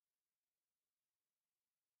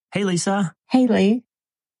Hey, Lisa. Hey, Lee.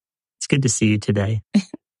 It's good to see you today.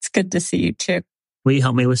 It's good to see you too. Will you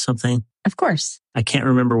help me with something? Of course. I can't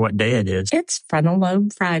remember what day it is. It's Frontal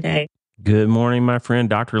Lobe Friday. Good morning, my friend.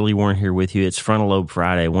 Dr. Lee Warren here with you. It's Frontal Lobe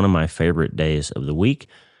Friday, one of my favorite days of the week.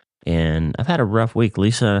 And I've had a rough week.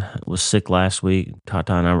 Lisa was sick last week.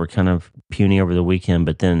 Tata and I were kind of puny over the weekend,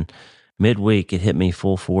 but then midweek it hit me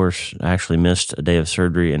full force. I actually missed a day of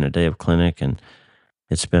surgery and a day of clinic, and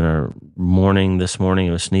it's been a morning this morning.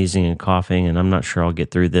 It was sneezing and coughing, and I'm not sure I'll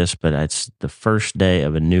get through this, but it's the first day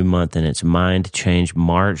of a new month, and it's Mind Change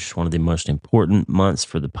March. It's one of the most important months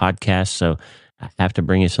for the podcast, so I have to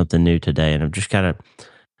bring you something new today, and I've just got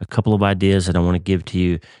a couple of ideas that I want to give to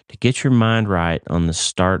you to get your mind right on the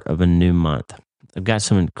start of a new month. I've got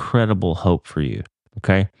some incredible hope for you,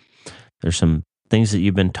 okay? There's some things that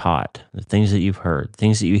you've been taught, the things that you've heard,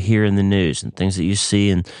 things that you hear in the news, and things that you see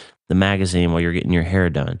in the magazine while you're getting your hair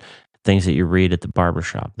done, things that you read at the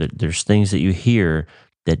barbershop. There's things that you hear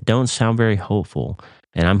that don't sound very hopeful.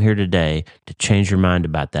 And I'm here today to change your mind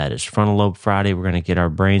about that. It's Frontal Lobe Friday. We're going to get our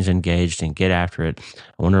brains engaged and get after it.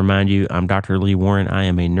 I want to remind you, I'm Dr. Lee Warren. I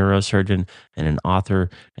am a neurosurgeon and an author,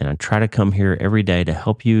 and I try to come here every day to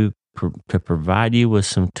help you, to provide you with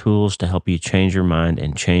some tools to help you change your mind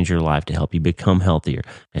and change your life, to help you become healthier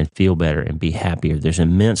and feel better and be happier. There's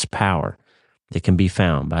immense power that can be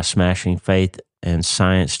found by smashing faith and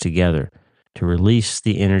science together to release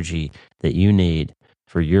the energy that you need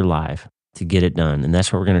for your life to get it done. And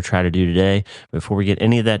that's what we're going to try to do today. Before we get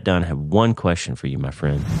any of that done, I have one question for you, my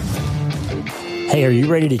friend. Hey, are you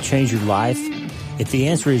ready to change your life? If the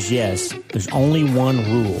answer is yes, there's only one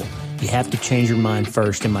rule. You have to change your mind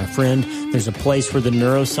first. And my friend, there's a place where the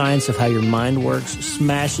neuroscience of how your mind works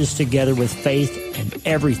smashes together with faith, and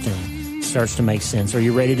everything starts to make sense. Are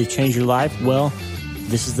you ready to change your life? Well,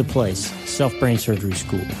 this is the place, Self-Brain Surgery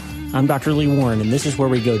School. I'm Dr. Lee Warren, and this is where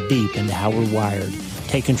we go deep into how we're wired,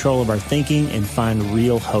 take control of our thinking, and find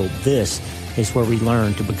real hope. This is where we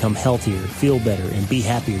learn to become healthier, feel better, and be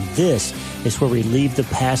happier. This is where we leave the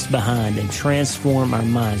past behind and transform our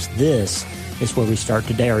minds. This is where we start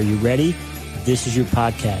today. Are you ready? This is your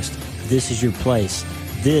podcast. This is your place.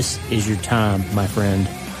 This is your time, my friend.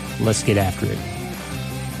 Let's get after it.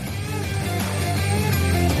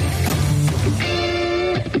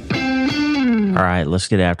 All right, let's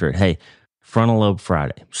get after it. Hey, Frontal Lobe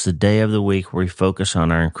Friday. It's the day of the week where we focus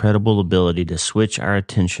on our incredible ability to switch our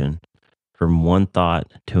attention from one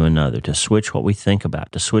thought to another, to switch what we think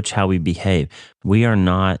about, to switch how we behave. We are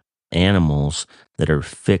not animals that are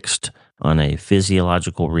fixed on a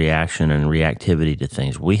physiological reaction and reactivity to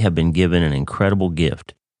things. We have been given an incredible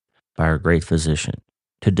gift by our great physician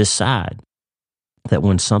to decide that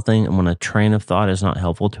when a train of thought is not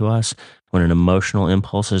helpful to us, when an emotional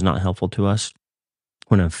impulse is not helpful to us,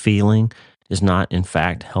 when a feeling is not, in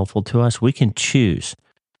fact, helpful to us, we can choose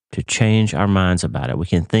to change our minds about it. We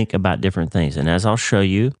can think about different things. And as I'll show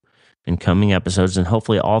you in coming episodes, and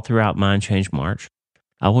hopefully all throughout Mind Change March,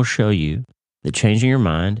 I will show you that changing your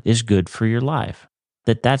mind is good for your life.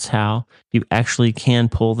 That's how you actually can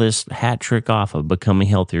pull this hat trick off of becoming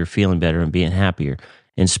healthier, feeling better, and being happier,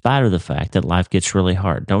 in spite of the fact that life gets really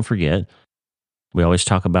hard. Don't forget, we always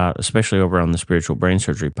talk about, especially over on the Spiritual Brain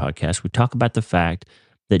Surgery podcast, we talk about the fact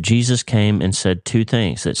that Jesus came and said two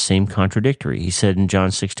things that seem contradictory. He said in John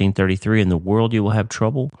 16:33, in the world you will have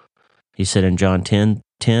trouble. He said in John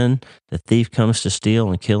 10:10, the thief comes to steal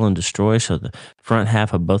and kill and destroy. So the front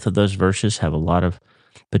half of both of those verses have a lot of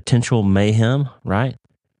potential mayhem, right?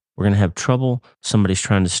 We're going to have trouble. Somebody's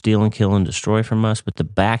trying to steal and kill and destroy from us, but the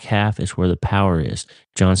back half is where the power is.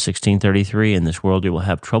 John 16:33, in this world you will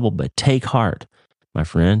have trouble, but take heart, my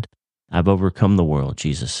friend. I've overcome the world,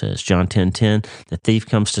 Jesus says. John 10:10, the thief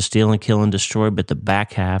comes to steal and kill and destroy, but the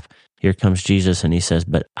back half, here comes Jesus, and he says,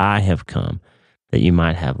 but I have come that you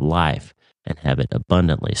might have life and have it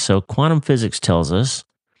abundantly. So quantum physics tells us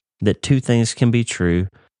that two things can be true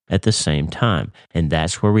at the same time, and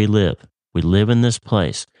that's where we live. We live in this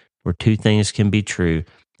place where two things can be true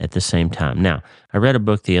at the same time. Now, I read a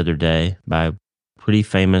book the other day by a pretty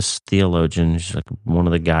famous theologian. He's like one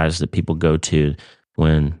of the guys that people go to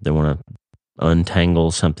when they want to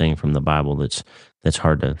untangle something from the Bible that's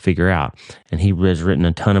hard to figure out. And he has written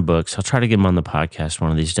a ton of books. I'll try to get him on the podcast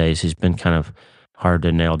one of these days. He's been kind of hard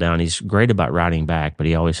to nail down. He's great about writing back, but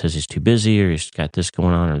he always says he's too busy or he's got this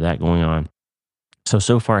going on or that going on.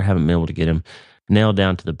 So far I haven't been able to get him nailed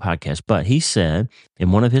down to the podcast. But he said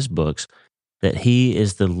in one of his books that he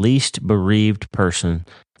is the least bereaved person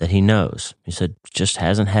that he knows. He said just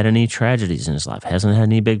hasn't had any tragedies in his life, hasn't had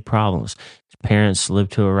any big problems. His parents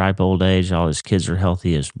lived to a ripe old age. All his kids are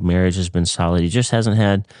healthy. His marriage has been solid. He just hasn't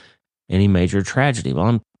had any major tragedy. Well,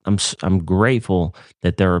 I'm I'm grateful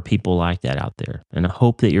that there are people like that out there, and I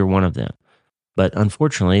hope that you're one of them. But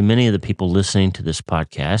unfortunately, many of the people listening to this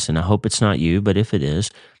podcast, and I hope it's not you, but if it is,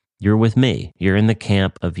 you're with me. You're in the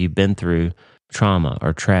camp of you've been through trauma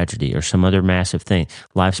or tragedy or some other massive thing.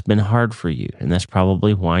 Life's been hard for you, and that's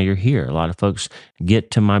probably why you're here. A lot of folks get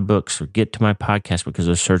to my books or get to my podcast because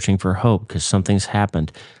they're searching for hope because something's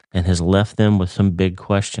happened and has left them with some big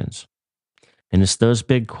questions. And it's those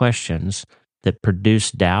big questions that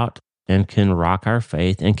produce doubt and can rock our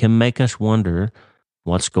faith and can make us wonder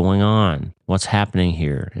what's going on, what's happening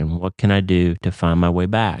here, and what can I do to find my way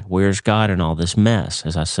back? Where's God in all this mess,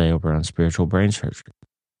 as I say over on Spiritual Brain Surgery?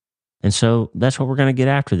 And so that's what we're going to get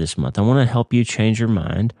after this month. I want to help you change your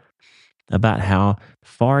mind about how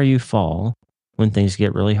far you fall when things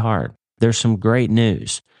get really hard. There's some great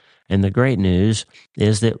news. And the great news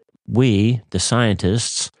is that we, the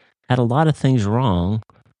scientists, had a lot of things wrong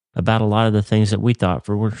about a lot of the things that we thought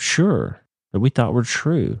were sure, that we thought were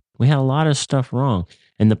true. We had a lot of stuff wrong.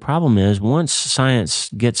 And the problem is, once science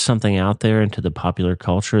gets something out there into the popular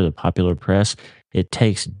culture, the popular press, it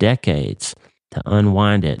takes decades to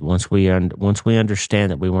unwind it. Once we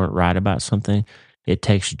understand that we weren't right about something, it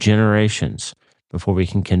takes generations before we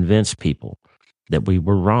can convince people that we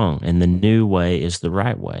were wrong and the new way is the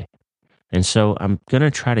right way. And so I'm going to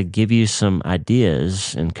try to give you some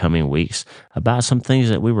ideas in coming weeks about some things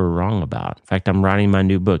that we were wrong about. In fact, I'm writing my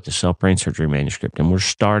new book, the Self-Brain Surgery Manuscript, and we're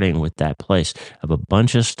starting with that place of a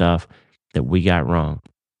bunch of stuff that we got wrong.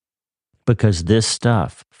 Because this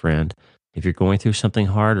stuff, friend, if you're going through something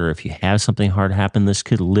hard or if you have something hard happen, this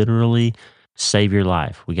could literally save your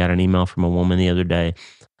life. We got an email from a woman the other day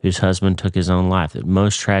whose husband took his own life. The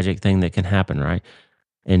most tragic thing that can happen, right?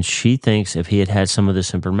 And she thinks if he had had some of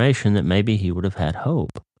this information that maybe he would have had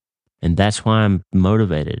hope. And that's why I'm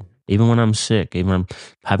motivated. Even when I'm sick, even when I'm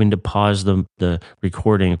having to pause the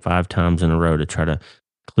recording 5 times in a row to try to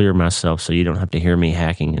clear myself so you don't have to hear me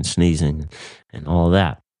hacking and sneezing and all of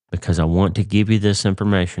that. Because I want to give you this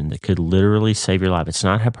information that could literally save your life. It's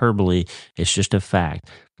not hyperbole. It's just a fact.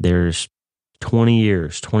 There's 20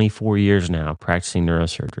 years, 24 years now practicing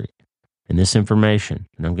neurosurgery. And this information,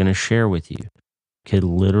 and I'm going to share with you, could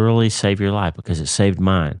literally save your life because it saved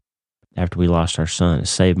mine after we lost our son. It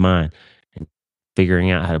saved mine in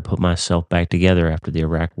figuring out how to put myself back together after the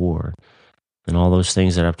Iraq War and all those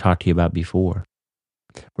things that I've talked to you about before.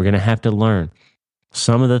 We're going to have to learn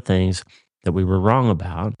some of the things that we were wrong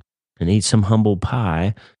about and eat some humble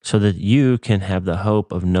pie so that you can have the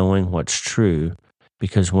hope of knowing what's true.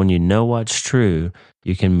 Because when you know what's true,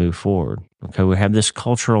 you can move forward. Okay, we have this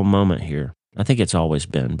cultural moment here. I think it's always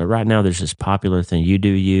been, but right now there's this popular thing. You do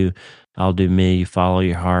you, I'll do me. You follow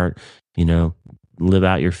your heart, live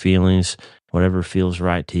out your feelings, whatever feels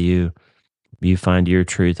right to you. You find your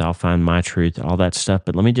truth, I'll find my truth, all that stuff.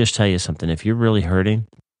 But let me just tell you something. If you're really hurting,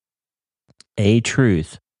 a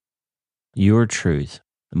truth, your truth,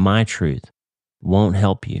 my truth won't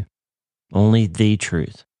help you. Only the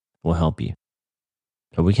truth will help you.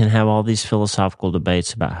 But we can have all these philosophical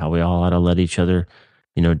debates about how we all ought to let each other,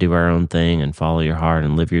 do our own thing and follow your heart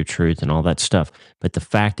and live your truth and all that stuff. But the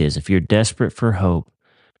fact is, if you're desperate for hope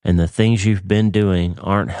and the things you've been doing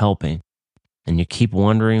aren't helping and you keep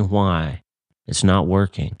wondering why it's not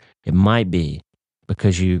working, it might be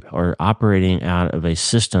because you are operating out of a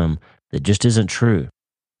system that just isn't true.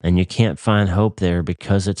 And you can't find hope there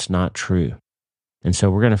because it's not true. And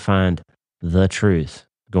so we're going to find the truth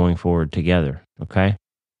going forward together, okay?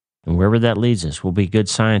 And wherever that leads us, we'll be good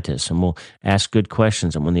scientists and we'll ask good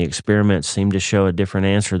questions. And when the experiments seem to show a different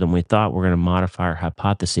answer than we thought, we're going to modify our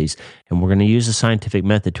hypotheses and we're going to use the scientific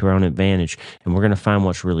method to our own advantage. And we're going to find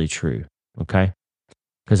what's really true, okay?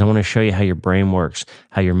 Because I want to show you how your brain works,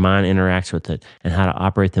 how your mind interacts with it, and how to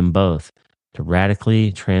operate them both to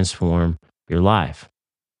radically transform your life,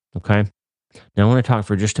 okay? Now I want to talk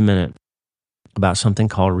for just a minute about something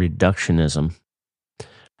called reductionism.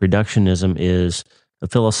 Reductionism is a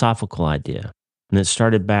philosophical idea, and it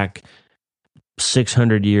started back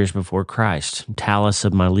 600 years before Christ. Thales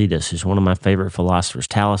of Miletus, who's one of my favorite philosophers.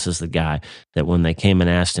 Thales is the guy that when they came and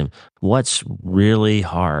asked him, what's really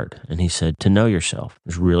hard? And he said, to know yourself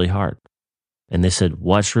is really hard. And they said,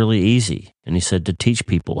 what's really easy? And he said, to teach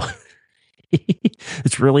people.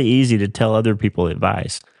 It's really easy to tell other people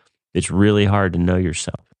advice. It's really hard to know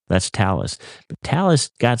yourself. That's Thales. But Thales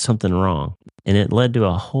got something wrong, and it led to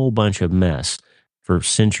a whole bunch of mess for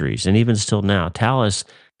centuries. And even still now, Thales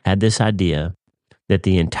had this idea that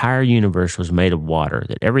the entire universe was made of water,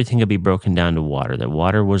 that everything could be broken down to water, that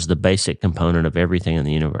water was the basic component of everything in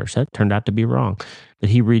the universe. That turned out to be wrong. But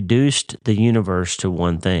he reduced the universe to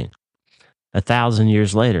one thing. 1,000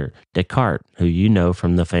 years later, Descartes, who you know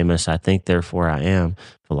from the famous I think, therefore I am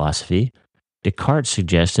philosophy, Descartes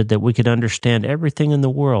suggested that we could understand everything in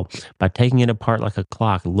the world by taking it apart like a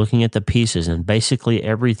clock, looking at the pieces, and basically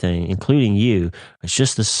everything, including you, is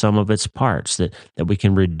just the sum of its parts, that we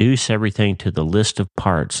can reduce everything to the list of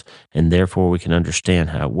parts, and therefore we can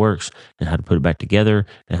understand how it works and how to put it back together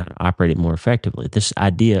and how to operate it more effectively. This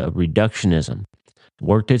idea of reductionism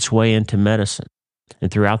worked its way into medicine.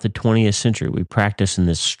 And throughout the 20th century, we practice in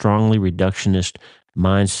this strongly reductionist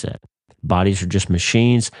mindset. Bodies are just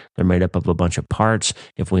machines. They're made up of a bunch of parts.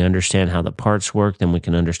 If we understand how the parts work, then we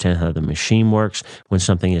can understand how the machine works. When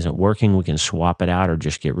something isn't working, we can swap it out or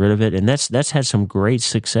just get rid of it. And that's had some great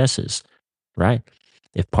successes, right?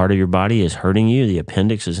 If part of your body is hurting you, the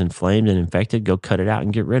appendix is inflamed and infected, go cut it out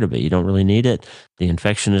and get rid of it. You don't really need it. The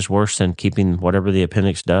infection is worse than keeping whatever the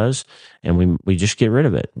appendix does, and we just get rid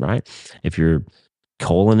of it, right? If your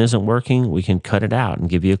colon isn't working, we can cut it out and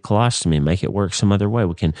give you a colostomy and make it work some other way.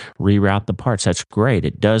 We can reroute the parts. That's great.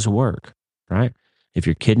 It does work, right? If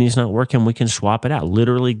your kidney's not working, we can swap it out,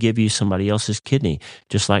 literally give you somebody else's kidney,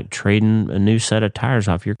 just like trading a new set of tires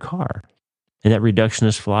off your car. And that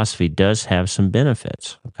reductionist philosophy does have some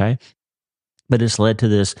benefits, okay? But it's led to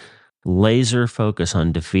this laser focus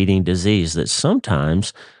on defeating disease that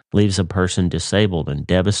sometimes leaves a person disabled and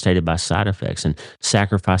devastated by side effects and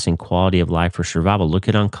sacrificing quality of life for survival. Look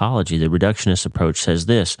at oncology. The reductionist approach says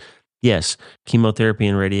this: yes, chemotherapy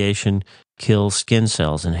and radiation kill skin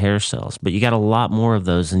cells and hair cells, but you got a lot more of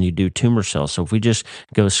those than you do tumor cells. So if we just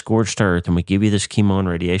go scorched earth and we give you this chemo and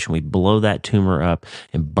radiation, we blow that tumor up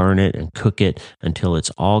and burn it and cook it until it's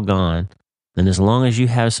all gone. And as long as you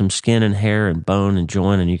have some skin and hair and bone and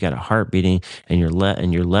joint and you got a heart beating and you're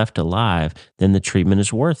left alive, then the treatment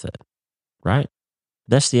is worth it, right?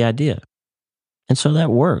 That's the idea. And so that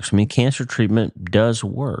works. I mean, cancer treatment does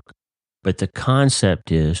work. But the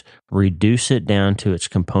concept is reduce it down to its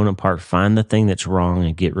component part, find the thing that's wrong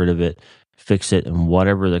and get rid of it, fix it, and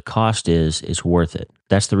whatever the cost is, it's worth it.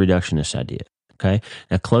 That's the reductionist idea. Okay.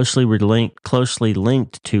 Now, closely linked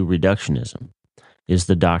to reductionism is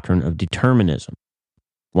the doctrine of determinism.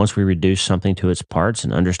 Once we reduce something to its parts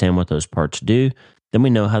and understand what those parts do, then we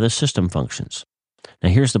know how the system functions. Now,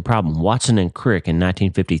 here's the problem. Watson and Crick in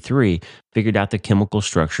 1953 figured out the chemical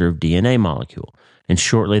structure of DNA molecule. And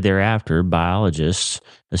shortly thereafter, biologists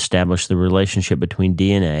established the relationship between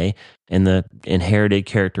DNA and the inherited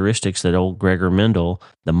characteristics that old Gregor Mendel,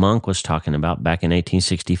 the monk, was talking about back in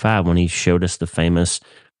 1865 when he showed us the famous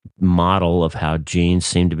model of how genes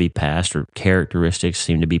seem to be passed, or characteristics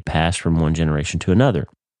seem to be passed from one generation to another.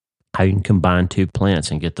 How you can combine two plants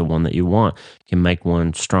and get the one that you want. You can make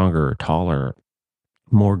one stronger or taller,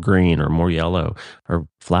 more green or more yellow, or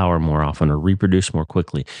flower more often, or reproduce more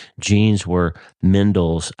quickly. Genes were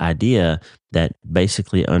Mendel's idea that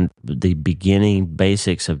basically the beginning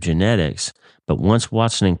basics of genetics. But once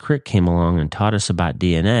Watson and Crick came along and taught us about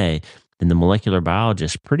DNA, then the molecular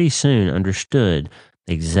biologists pretty soon understood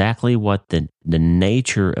exactly what the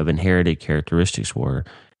nature of inherited characteristics were,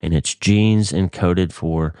 and it's genes encoded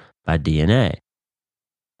for by DNA.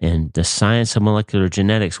 And the science of molecular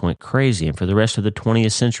genetics went crazy. And for the rest of the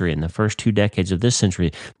 20th century and the first 2 decades of this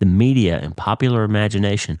century, the media and popular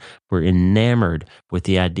imagination were enamored with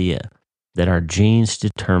the idea that our genes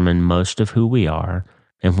determine most of who we are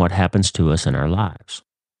and what happens to us in our lives.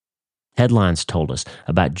 Headlines told us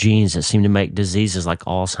about genes that seem to make diseases like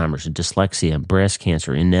Alzheimer's and dyslexia and breast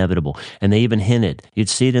cancer inevitable. And they even hinted, you'd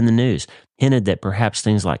see it in the news, hinted that perhaps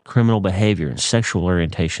things like criminal behavior and sexual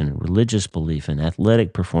orientation and religious belief and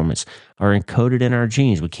athletic performance are encoded in our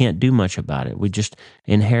genes. We can't do much about it. We just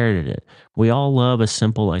inherited it. We all love a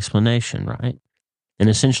simple explanation, right? And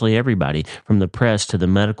essentially everybody, from the press to the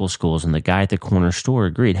medical schools and the guy at the corner store,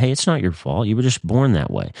 agreed, hey, it's not your fault. You were just born that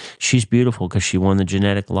way. She's beautiful because she won the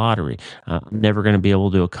genetic lottery. I'm never going to be able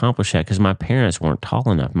to accomplish that because my parents weren't tall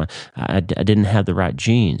enough. I didn't have the right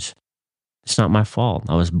genes. It's not my fault.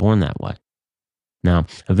 I was born that way. Now,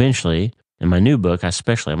 eventually, in my new book, I'm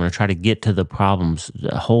going to try to get to the problems,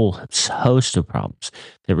 a whole host of problems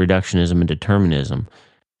that reductionism and determinism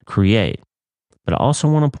create. But I also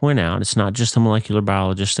want to point out, it's not just the molecular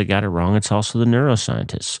biologists that got it wrong, it's also the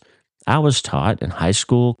neuroscientists. I was taught in high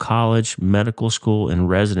school, college, medical school, and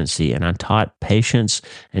residency, and I taught patients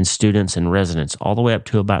and students and residents all the way up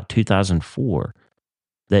to about 2004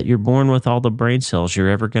 that you're born with all the brain cells you're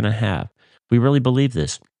ever going to have. We really believe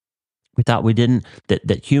this. We thought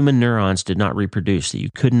that human neurons did not reproduce, that you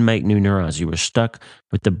couldn't make new neurons. You were stuck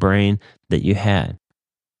with the brain that you had.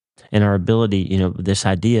 And our ability, this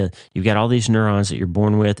idea, you've got all these neurons that you're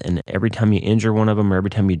born with, and every time you injure one of them, or every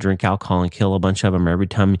time you drink alcohol and kill a bunch of them, or every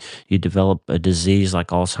time you develop a disease like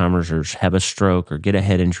Alzheimer's or have a stroke or get a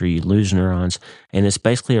head injury, you lose neurons. And it's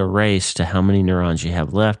basically a race to how many neurons you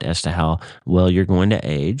have left as to how well you're going to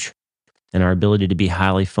age. And our ability to be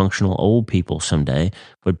highly functional old people someday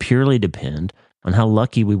would purely depend on how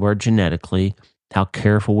lucky we were genetically, how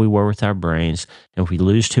careful we were with our brains. And if we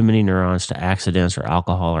lose too many neurons to accidents or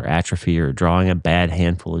alcohol or atrophy or drawing a bad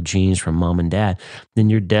handful of genes from mom and dad, then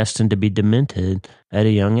you're destined to be demented at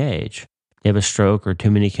a young age. You have a stroke or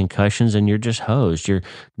too many concussions and you're just hosed. You're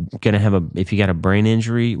going to have if you got a brain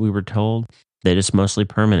injury, we were told that it's mostly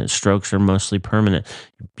permanent. Strokes are mostly permanent.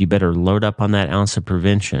 You better load up on that ounce of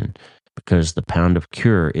prevention, because the pound of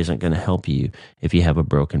cure isn't going to help you if you have a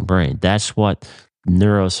broken brain. That's what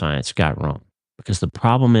neuroscience got wrong. Because the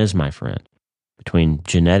problem is, my friend, between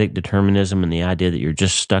genetic determinism and the idea that you're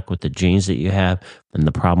just stuck with the genes that you have, and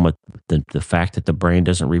the problem with the fact that the brain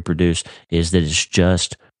doesn't reproduce, is that it's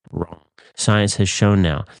just wrong. Science has shown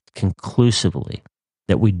now conclusively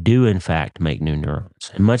that we do in fact make new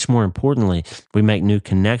neurons. And much more importantly, we make new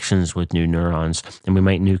connections with new neurons, and we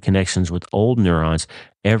make new connections with old neurons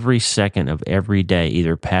every second of every day,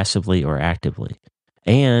 either passively or actively.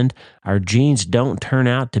 And our genes don't turn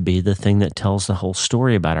out to be the thing that tells the whole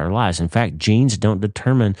story about our lives. In fact, genes don't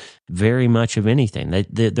determine very much of anything.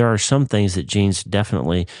 There are some things that genes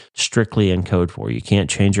definitely strictly encode for. You can't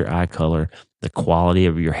change your eye color, the quality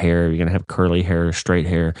of your hair. You're going to have curly hair or straight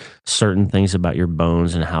hair, certain things about your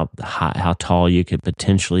bones and how tall you could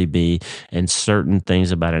potentially be, and certain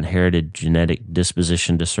things about inherited genetic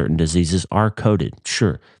disposition to certain diseases are coded.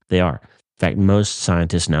 Sure, they are. In fact, most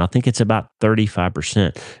scientists now think it's about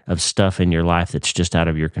 35% of stuff in your life that's just out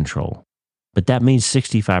of your control. But that means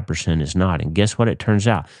 65% is not. And guess what it turns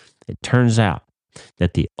out? It turns out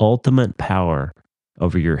that the ultimate power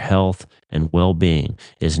over your health and well-being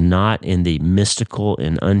is not in the mystical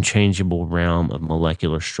and unchangeable realm of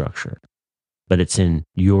molecular structure, but it's in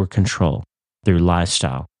your control through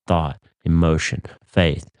lifestyle, thought, emotion,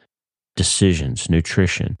 faith, decisions,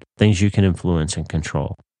 nutrition, things you can influence and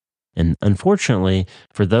control. And unfortunately,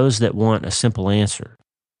 for those that want a simple answer,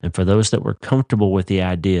 and for those that were comfortable with the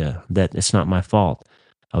idea that it's not my fault,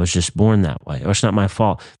 I was just born that way, or it's not my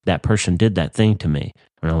fault that person did that thing to me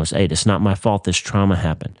when I was 8, it's not my fault this trauma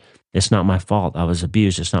happened, it's not my fault I was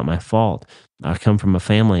abused, it's not my fault I come from a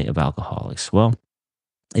family of alcoholics. Well,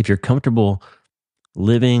 if you're comfortable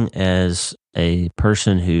living as a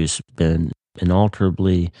person who's been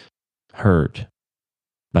inalterably hurt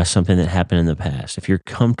by something that happened in the past, if you're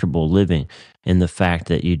comfortable living in the fact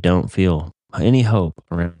that you don't feel any hope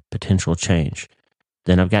around potential change,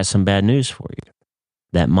 then I've got some bad news for you.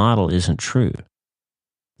 That model isn't true.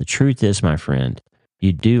 The truth is, my friend,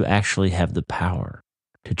 you do actually have the power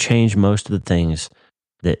to change most of the things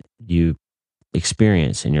that you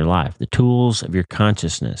experience in your life. The tools of your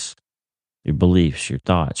consciousness, your beliefs, your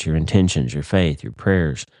thoughts, your intentions, your faith, your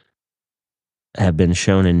prayers have been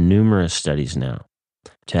shown in numerous studies now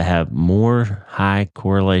to have more high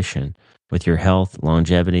correlation with your health,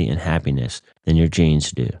 longevity, and happiness than your genes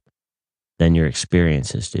do, than your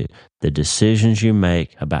experiences do. The decisions you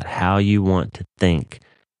make about how you want to think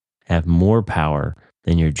have more power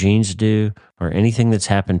than your genes do or anything that's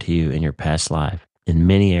happened to you in your past life in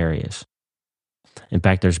many areas. In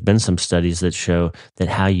fact, there's been some studies that show that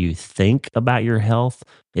how you think about your health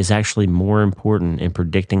is actually more important in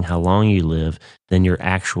predicting how long you live than your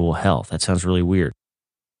actual health. That sounds really weird,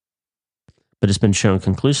 but it's been shown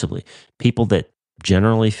conclusively. People that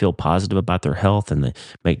generally feel positive about their health and they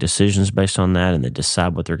make decisions based on that and they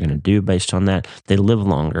decide what they're going to do based on that, they live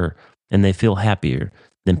longer and they feel happier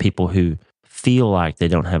than people who feel like they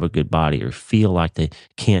don't have a good body or feel like they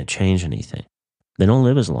can't change anything. They don't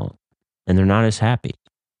live as long and they're not as happy.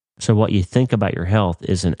 So what you think about your health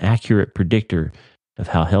is an accurate predictor of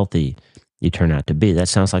how healthy you turn out to be. That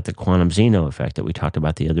sounds like the quantum Zeno effect that we talked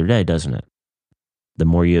about the other day, doesn't it? The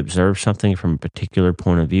more you observe something from a particular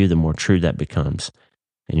point of view, the more true that becomes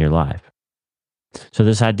in your life. So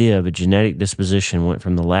this idea of a genetic disposition went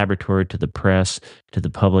from the laboratory to the press to the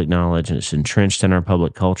public knowledge, and it's entrenched in our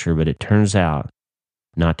public culture, but it turns out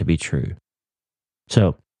not to be true.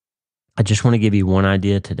 So I just want to give you one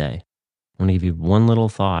idea today. I want to give you one little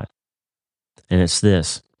thought, and it's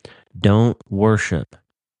this. Don't worship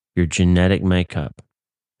your genetic makeup.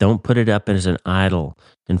 Don't put it up as an idol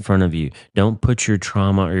in front of you. Don't put your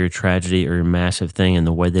trauma or your tragedy or your massive thing in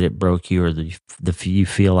the way that it broke you or you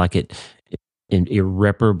feel like it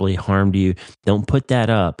irreparably harmed you. Don't put that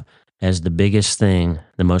up as the biggest thing,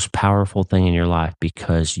 the most powerful thing in your life,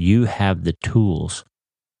 because you have the tools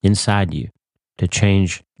inside you to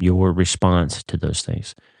change your response to those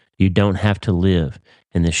things. You don't have to live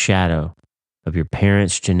in the shadow of your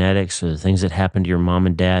parents' genetics or the things that happened to your mom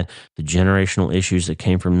and dad, the generational issues that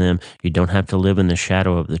came from them. You don't have to live in the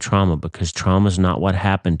shadow of the trauma, because trauma is not what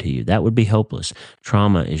happened to you. That would be hopeless.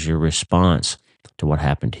 Trauma is your response to what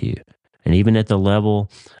happened to you. And even at the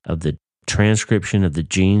level of the transcription of the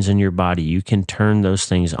genes in your body, you can turn those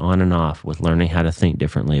things on and off with learning how to think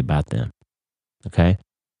differently about them. Okay?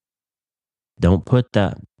 Don't put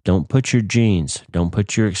your genes, don't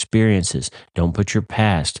put your experiences, don't put your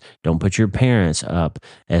past, don't put your parents up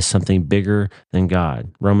as something bigger than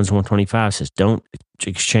God. Romans 1:25 says, don't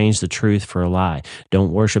exchange the truth for a lie.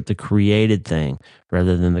 Don't worship the created thing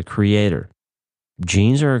rather than the creator.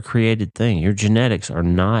 Genes are a created thing. Your genetics are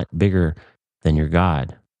not bigger than your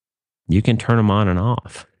God. You can turn them on and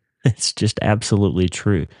off. It's just absolutely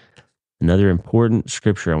true. Another important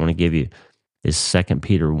scripture I want to give you is 2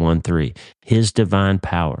 Peter 1:3. His divine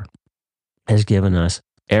power has given us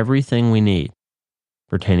everything we need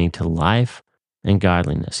pertaining to life and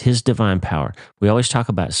godliness. His divine power. We always talk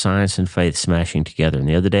about science and faith smashing together. And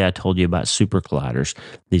the other day I told you about super colliders,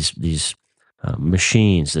 these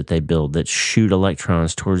machines that they build that shoot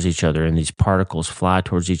electrons towards each other, and these particles fly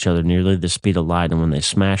towards each other nearly the speed of light. And when they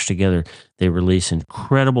smash together, they release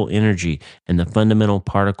incredible energy in the fundamental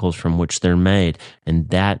particles from which they're made. And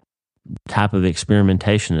that type of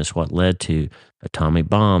experimentation is what led to atomic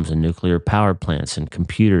bombs and nuclear power plants and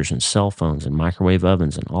computers and cell phones and microwave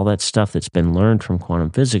ovens and all that stuff that's been learned from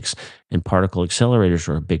quantum physics, and particle accelerators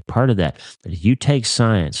are a big part of that. But if you take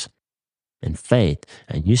science and faith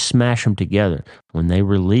and you smash them together, when they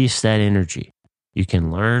release that energy, you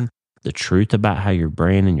can learn the truth about how your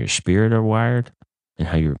brain and your spirit are wired and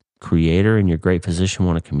how your creator and your great physician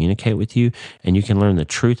want to communicate with you. And you can learn the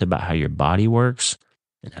truth about how your body works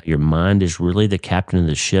and how your mind is really the captain of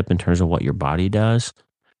the ship in terms of what your body does,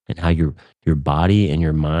 and how your body and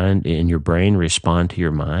your mind and your brain respond to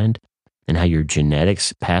your mind, and how your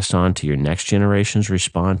genetics passed on to your next generations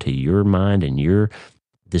respond to your mind and your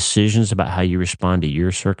decisions about how you respond to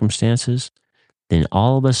your circumstances. Then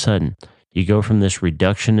all of a sudden you go from this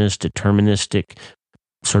reductionist, deterministic,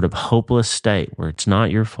 sort of hopeless state where it's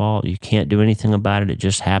not your fault, you can't do anything about it, it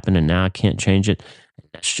just happened and now I can't change it,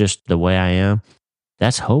 that's just the way I am.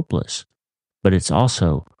 That's hopeless. But it's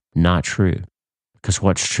also not true, because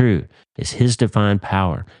what's true is His divine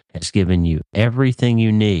power has given you everything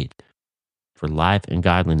you need for life and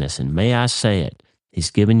godliness. And may I say it, He's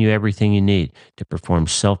given you everything you need to perform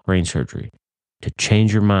self-brain surgery, to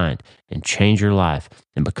change your mind and change your life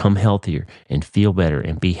and become healthier and feel better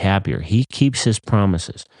and be happier. He keeps His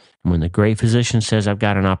promises. And when the great physician says, I've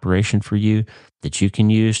got an operation for you that you can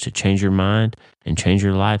use to change your mind and change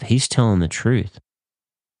your life, He's telling the truth.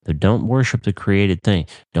 So don't worship the created thing.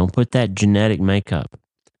 Don't put that genetic makeup.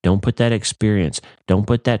 Don't put that experience. Don't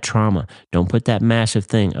put that trauma. Don't put that massive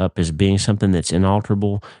thing up as being something that's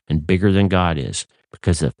inalterable and bigger than God is.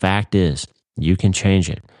 Because the fact is, you can change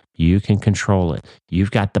it. You can control it. You've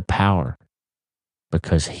got the power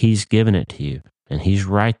because He's given it to you. And He's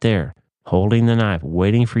right there, holding the knife,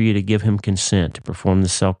 waiting for you to give Him consent to perform the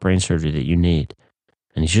self-brain surgery that you need.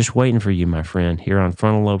 And He's just waiting for you, my friend, here on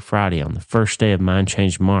Frontal Lobe Friday on the first day of Mind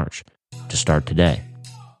Change March to start today.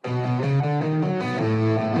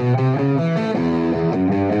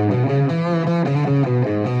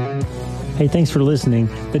 Hey, thanks for listening.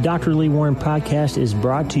 The Dr. Lee Warren podcast is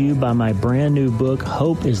brought to you by my brand new book,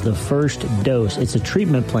 Hope is the First Dose. It's a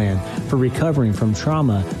treatment plan for recovering from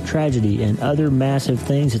trauma, tragedy, and other massive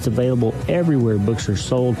things. It's available everywhere books are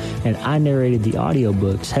sold, and I narrated the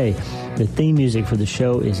audiobooks. Hey, the theme music for the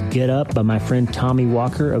show is Get Up by my friend Tommy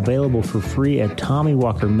Walker, available for free at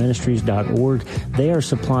TommyWalkerMinistries.org. They are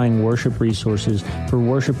supplying worship resources for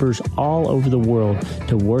worshipers all over the world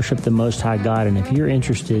to worship the Most High God. And if you're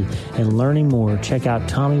interested in learning more, check out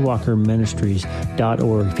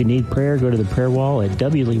TommyWalkerMinistries.org. If you need prayer, go to the prayer wall at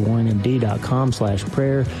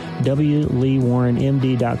wleewarrenmd.com/prayer,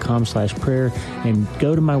 wleewarrenmd.com/prayer, and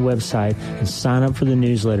go to my website and sign up for the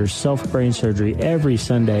newsletter, Self-Brain Surgery, every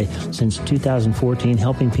Sunday since 2014,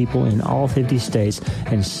 helping people in all 50 states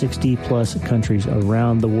and 60-plus countries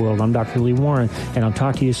around the world. I'm Dr. Lee Warren, and I'll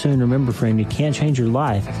talk to you soon. Remember, friend, you can't change your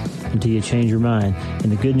life until you change your mind.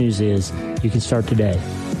 And the good news is you can start today.